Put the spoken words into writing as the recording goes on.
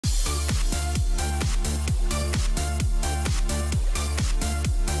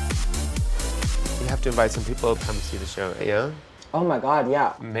have to invite some people to come see the show, yeah? Oh my God,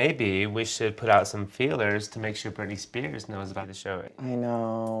 yeah. Maybe we should put out some feelers to make sure Britney Spears knows about the show. I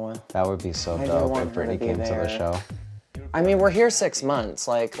know. That would be so I do dope want if her to Britney be came to the there. show. I mean, we're here 6 months.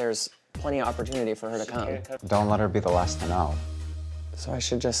 Like, there's plenty of opportunity for her to come. Don't let her be the last to know. So I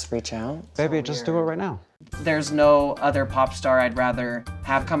should just reach out? Baby, just do it right now. There's no other pop star I'd rather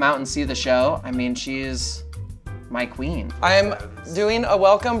have come out and see the show. I mean, she's my queen. I'm doing a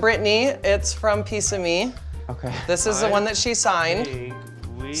welcome Britney. It's from Piece of Me. Okay. This is the one that she signed.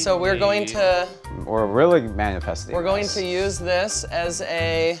 So we're going to really manifesting. We're going to use this as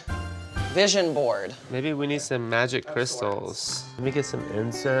a vision board. Maybe we need some magic crystals. Let me get some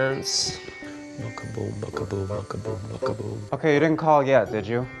incense. Mocha-boom, mocha-boom, mocha-boom, mocha-boom. Okay, you didn't call yet, did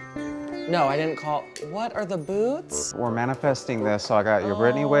you? No, I didn't call. What are the boots? We're manifesting this, so I got your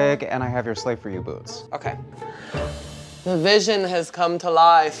Britney wig and I have your Slave For You boots. Okay. The vision has come to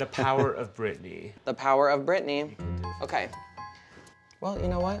life. The power of Britney. The power of Britney. Okay. Well, you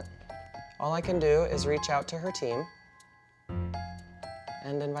know what? All I can do is reach out to her team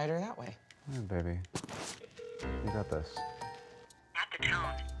and invite her that way. Hey, baby. You got this. At the tone,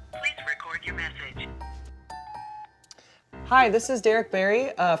 please record your message. Hi, this is Derrick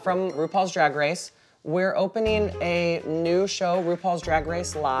Barry from RuPaul's Drag Race. We're opening a new show, RuPaul's Drag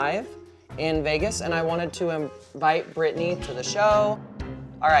Race Live, in Vegas, and I wanted to invite Britney to the show.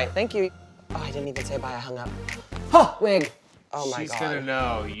 All right, thank you. Oh, I didn't even say bye, I hung up. Huh, wig. Oh my God. She's gonna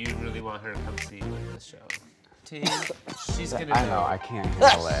know you really want her to come see you in this show. Team, she's gonna know. I know, I can't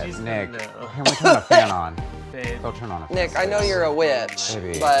handle it. She's Nick, gonna know. can we turn the fan on? Babe. Go turn on a fan. Nick, I know you're a witch,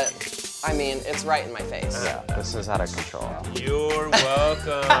 Baby. but I mean, it's right in my face. Yeah, this is out of control. You're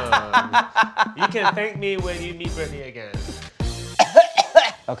welcome. You can thank me when you meet Britney again.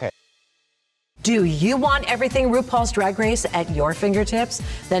 Okay. Do you want everything RuPaul's Drag Race at your fingertips?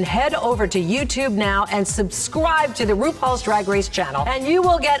 Then head over to YouTube now and subscribe to the RuPaul's Drag Race channel, and you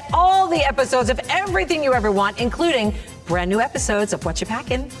will get all the episodes of everything you ever want, including brand new episodes of What You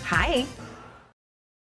Packin'. Hi.